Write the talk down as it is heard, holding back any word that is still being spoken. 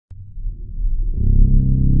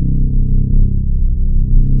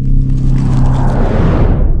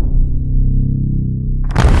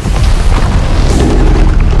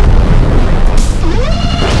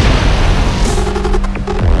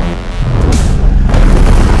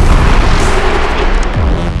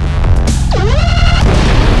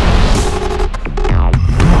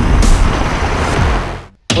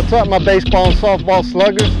What's up, my baseball and softball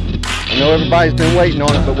sluggers? I know everybody's been waiting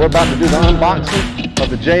on it, but we're about to do the unboxing of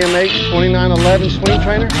the JMH 2911 swing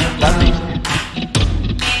trainer by Beastie.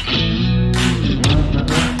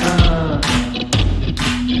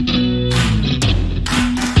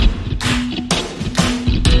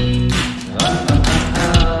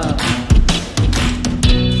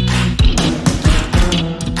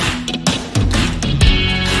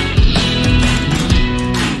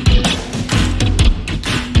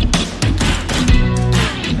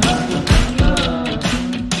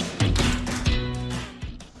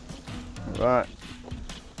 Right,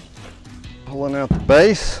 pulling out the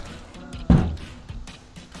base,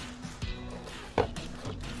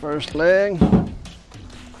 first leg,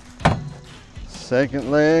 second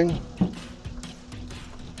leg,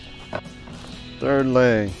 third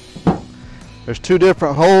leg. There's two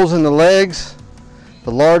different holes in the legs.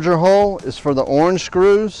 The larger hole is for the orange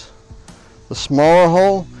screws. The smaller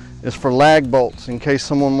hole is for lag bolts in case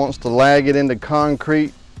someone wants to lag it into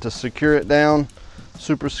concrete to secure it down.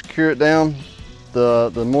 Super secure it down.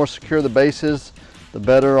 The more secure the base is, the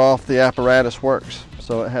better off the apparatus works.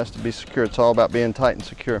 So it has to be secure. It's all about being tight and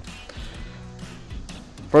secure.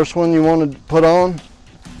 First one you want to put on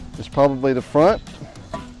is probably the front.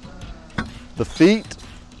 The feet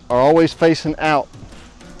are always facing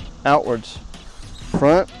outwards.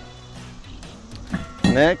 Front.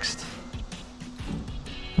 Next.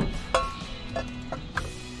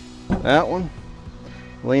 That one.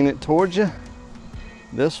 Lean it towards you.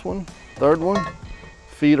 This one, third one,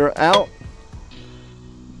 feet are out.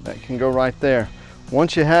 That can go right there.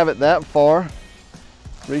 Once you have it that far,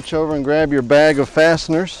 reach over and grab your bag of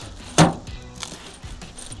fasteners.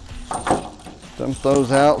 Dump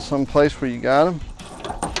those out someplace where you got them.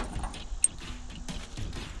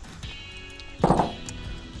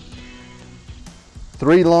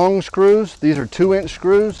 Three long screws. These are 2-inch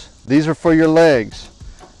screws. These are for your legs.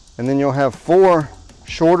 And then you'll have 4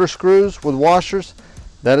 shorter screws with washers.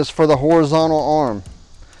 That is for the horizontal arm.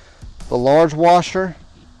 The large washer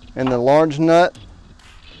and the large nut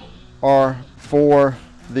are for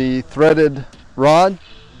the threaded rod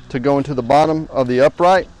to go into the bottom of the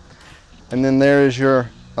upright. And then there is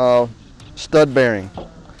your stud bearing.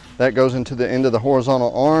 That goes into the end of the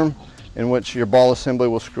horizontal arm, in which your ball assembly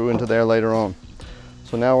will screw into there later on.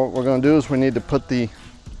 So now what we're going to do is we need to put the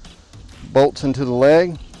bolts into the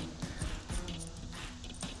leg.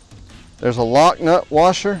 There's a lock nut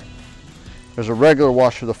washer. There's a regular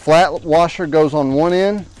washer. The flat washer goes on one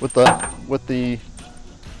end with the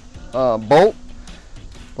bolt.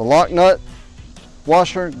 The lock nut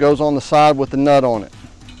washer goes on the side with the nut on it.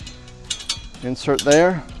 Insert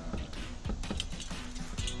there.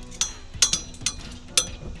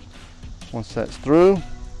 Once that's through,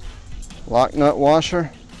 lock nut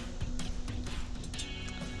washer,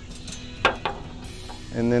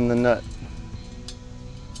 and then the nut.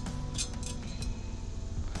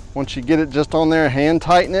 Once you get it just on there, hand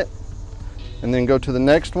tighten it, and then go to the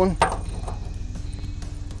next one.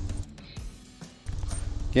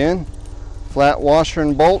 Again, flat washer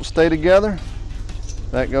and bolt stay together.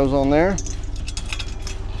 That goes on there.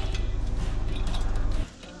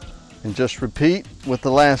 And just repeat with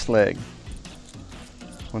the last leg.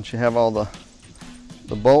 Once you have all the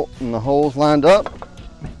bolt and the holes lined up,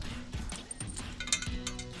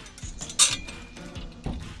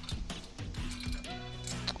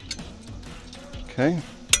 okay,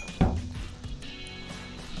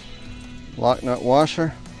 lock nut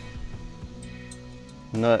washer,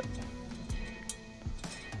 nut,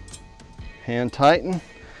 hand tighten.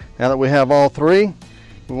 Now that we have all three,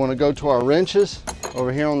 we want to go to our wrenches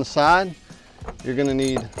over here on the side. You're going to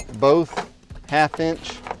need both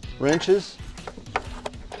 1/2-inch wrenches.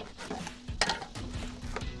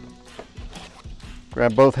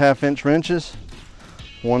 Grab both 1/2-inch wrenches.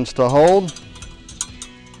 One's to hold,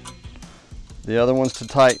 the other one's to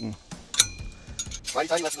tighten. Right,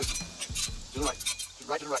 tighten, left, loose. To the right. To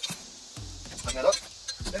the right, to the right. Tighten that up.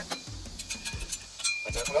 There.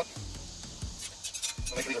 Tighten that one up.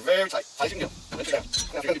 So make sure these are very tight. Tight as you can get them. Lift it down. Now,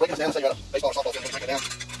 if you're going to be breaking this down, say you got a baseball or softball field, you're going to tighten it down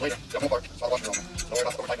later. You have one part. It's not a washer on there. Don't worry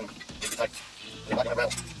about over tightening them. Get it tight. They're not going to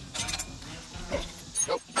rattle.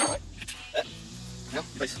 Go. All right. That. Now,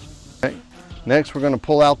 your base. Okay. Next, we're going to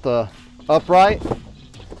pull out the upright.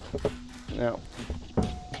 Now,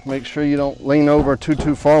 make sure you don't lean over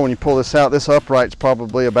too far when you pull this out. This upright's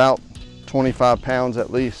probably about 25 pounds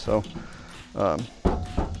at least, so turn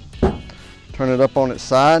it up on its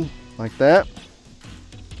side like that.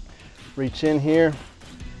 Reach in here,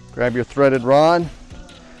 grab your threaded rod,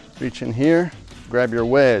 reach in here, grab your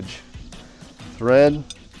wedge, thread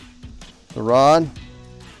the rod,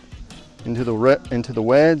 into the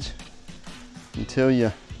wedge until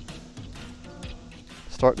you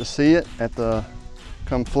start to see it at the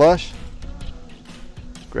come flush.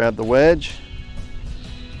 Grab the wedge,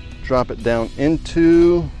 drop it down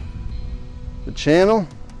into the channel.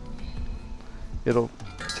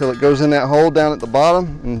 Till it goes in that hole down at the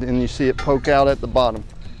bottom, and then you see it poke out at the bottom.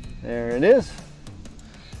 There it is.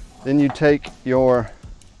 Then you take your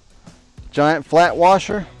giant flat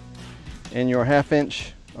washer and your 1/2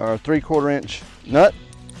 inch or 3/4 inch nut.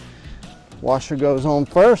 Washer goes on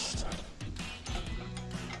first,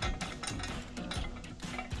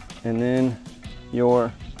 and then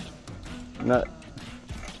your nut.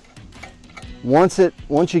 Once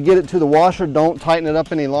you get it to the washer, don't tighten it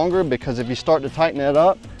up any longer, because if you start to tighten it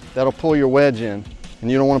up, that'll pull your wedge in,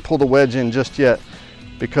 and you don't want to pull the wedge in just yet,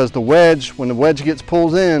 because the wedge, when the wedge gets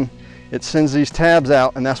pulled in, it sends these tabs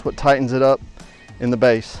out, and that's what tightens it up in the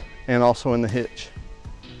base and also in the hitch.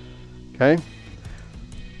 Okay,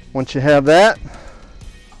 once you have that,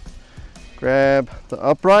 grab the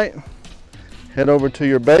upright, head over to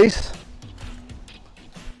your base,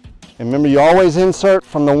 and remember, you always insert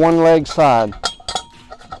from the one leg side.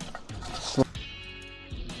 Slide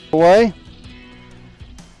away,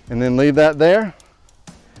 and then leave that there.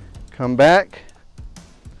 Come back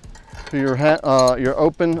to your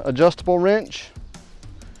open adjustable wrench.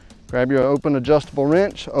 Grab your open adjustable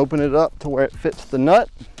wrench, open it up to where it fits the nut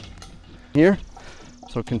here.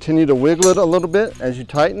 So continue to wiggle it a little bit as you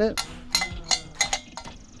tighten it,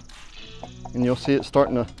 and you'll see it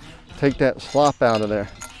starting to take that slop out of there.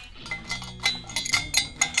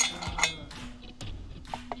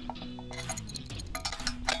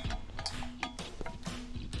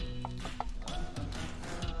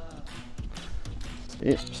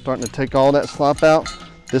 It's starting to take all that slop out.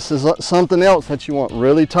 This is something else that you want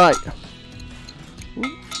really tight. No.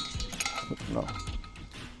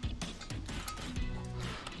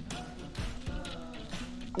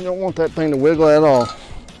 You don't want that thing to wiggle at all.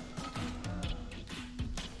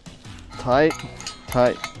 Tight,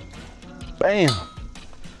 tight. Bam.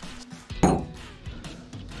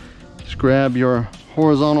 Just grab your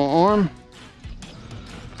horizontal arm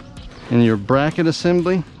and your bracket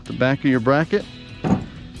assembly, the back of your bracket,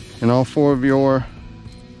 and all 4 of your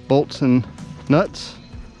bolts and nuts.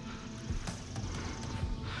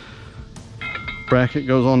 Bracket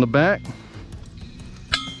goes on the back.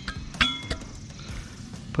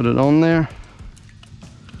 Put it on there.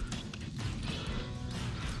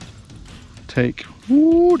 Take,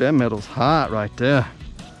 ooh, that metal's hot right there.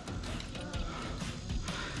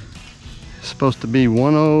 It's supposed to be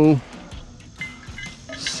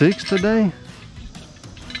 106 today.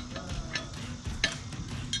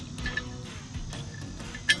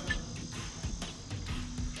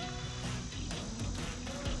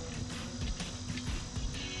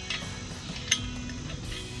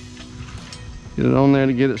 Get it on there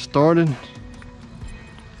to get it started. All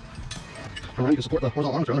right, you can support the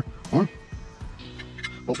horizontal arm with your other arm.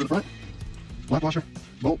 Bolt through the front. Black washer.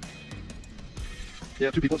 Bolt. Yeah,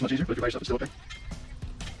 2 people, it's much easier, but if you're by yourself, it's still okay.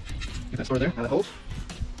 Get that started there, and that holds.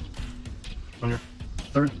 On your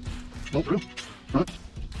 3rd bolt through. Front.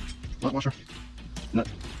 Black washer. Nut.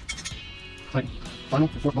 Tighten. Final,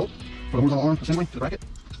 your 4th bolt for the horizontal arm assembly to the bracket.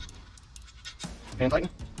 And tighten.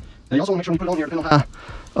 And you also want to make sure when you put it on here, depending on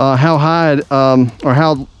how high or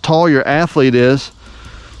how tall your athlete is,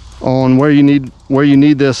 on where you need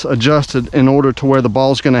this adjusted in order to where the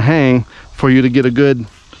ball's going to hang for you to get a good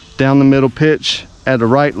down the middle pitch at the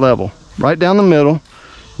right level. Right down the middle,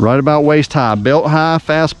 right about waist high, belt high,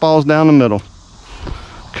 fastballs down the middle.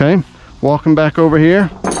 Okay, walking back over here,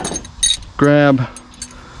 grab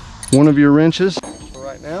one of your wrenches. For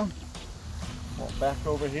right now, walk back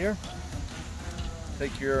over here,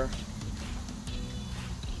 take your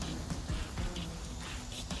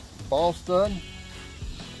ball stud,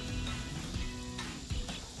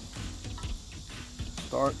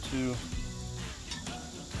 start to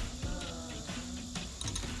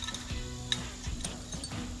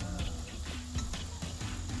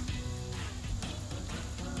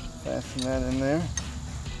fasten that in there.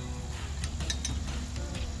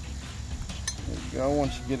 There you go.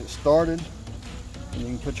 Once you get it started, and you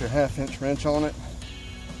can put your 1/2 inch wrench on it.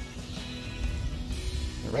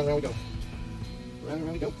 And round and round we go. Round and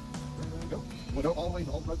round we go. Go. We'll go all the way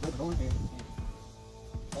to all the door and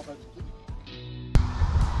all sides complete.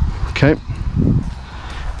 Okay.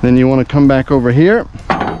 Then you want to come back over here,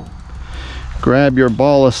 grab your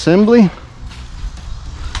ball assembly,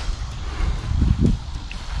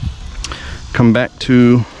 come back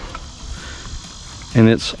to, and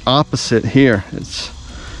it's opposite here. It's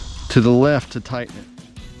to the left to tighten it.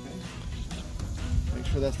 Okay. Make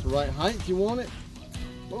sure that's the right height you want it.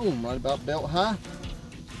 Boom, right about belt high.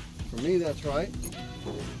 For me, that's right.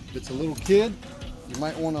 If it's a little kid, you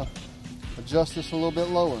might want to adjust this a little bit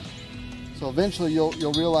lower. So eventually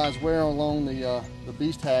you'll realize where along the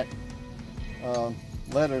Beast Hack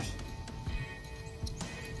letters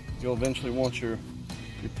you'll eventually want your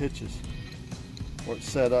pitches, or it's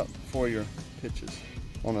set up for your pitches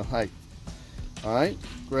on a height. All right,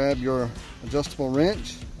 grab your adjustable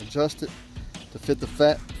wrench, adjust it to fit the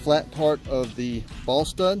flat part of the ball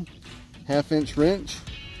stud, 1/2 inch wrench.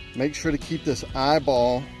 Make sure to keep this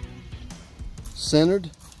eyeball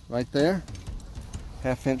centered right there.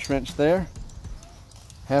 1/2 inch wrench there.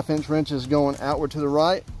 1/2 inch wrench is going outward to the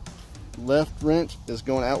right. Left wrench is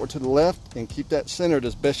going outward to the left, and keep that centered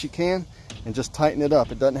as best you can and just tighten it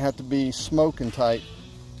up. It doesn't have to be smoking tight,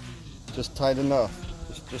 just tight enough,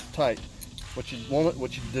 just tight. What you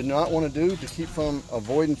do not want to do to keep from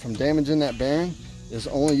avoiding from damaging that bearing is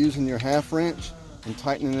only using your 1/2 wrench and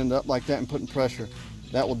tightening it up like that and putting pressure.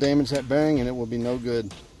 That will damage that bearing and it will be no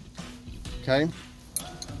good. Okay,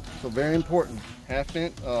 so very important. 1/2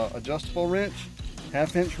 inch adjustable wrench,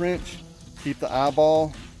 1/2 inch wrench. Keep the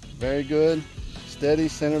eyeball very good, steady,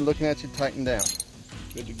 centered, looking at you, tighten down.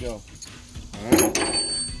 Good to go. All right,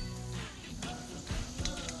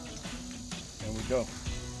 there we go.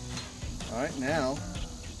 All right, now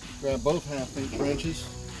grab both 1/2 inch wrenches.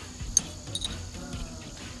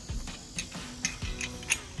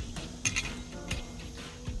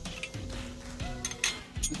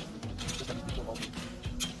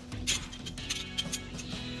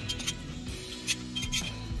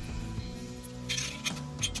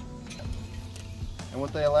 And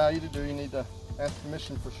what they allow you to do, you need to ask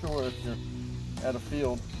permission for sure if you're at a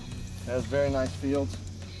field. It has very nice fields.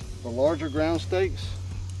 The larger ground stakes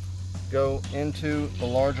go into the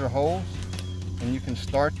larger holes, and you can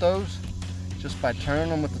start those just by turning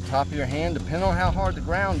them with the top of your hand, depending on how hard the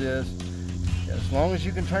ground is. As long as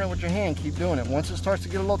you can turn it with your hand, keep doing it. Once it starts to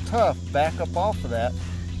get a little tough, back up off of that,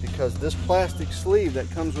 because this plastic sleeve that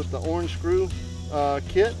comes with the orange screw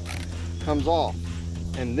kit comes off,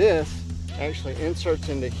 and this actually inserts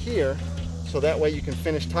into here, so that way you can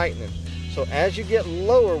finish tightening. So as you get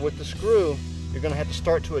lower with the screw, you're going to have to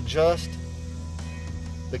start to adjust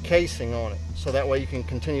the casing on it, so that way you can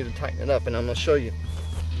continue to tighten it up, and I'm going to show you.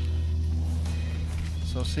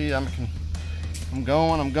 So see, I'm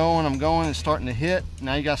going, it's starting to hit.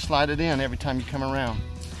 Now you got to slide it in every time you come around.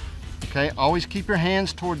 Okay, always keep your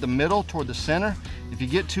hands toward the middle, toward the center. If you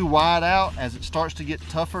get too wide out, as it starts to get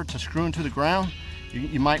tougher to screw into the ground,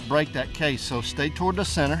 you might break that case. So stay toward the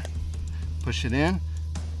center, push it in,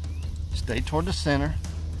 stay toward the center,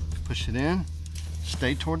 push it in,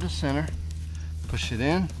 stay toward the center, push it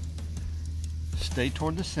in, stay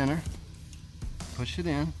toward the center, push it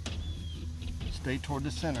in, stay toward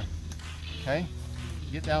the center. Okay,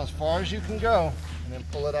 get down as far as you can go and then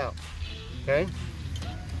pull it out. Okay,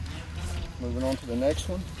 moving on to the next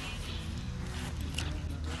one.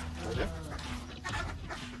 Right there.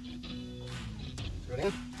 Screw it in.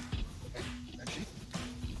 Okay, next sheet.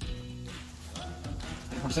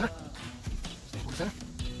 Stay toward the center. Stay toward the center.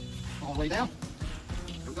 All the way down.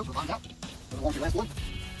 There we go, so lines out. Put it along your last one.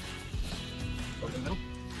 Go to the middle.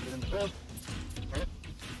 Put it in the bed. Turn it.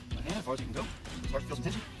 My hand as far as you can go. Start to feel some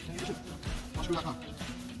tension. Continue to shoot. Screw.com.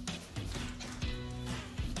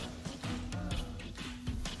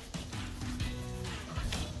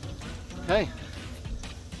 Okay,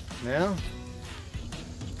 now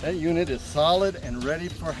that unit is solid and ready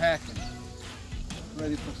for hacking.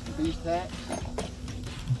 Ready for some Beast Hacks.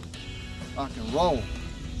 Rock and roll.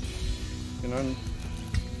 You can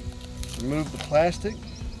remove the plastic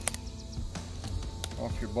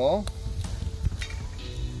off your ball.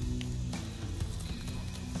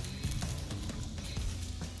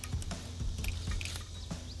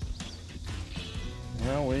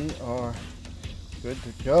 Now we are good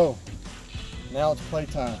to go. Now it's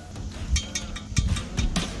playtime.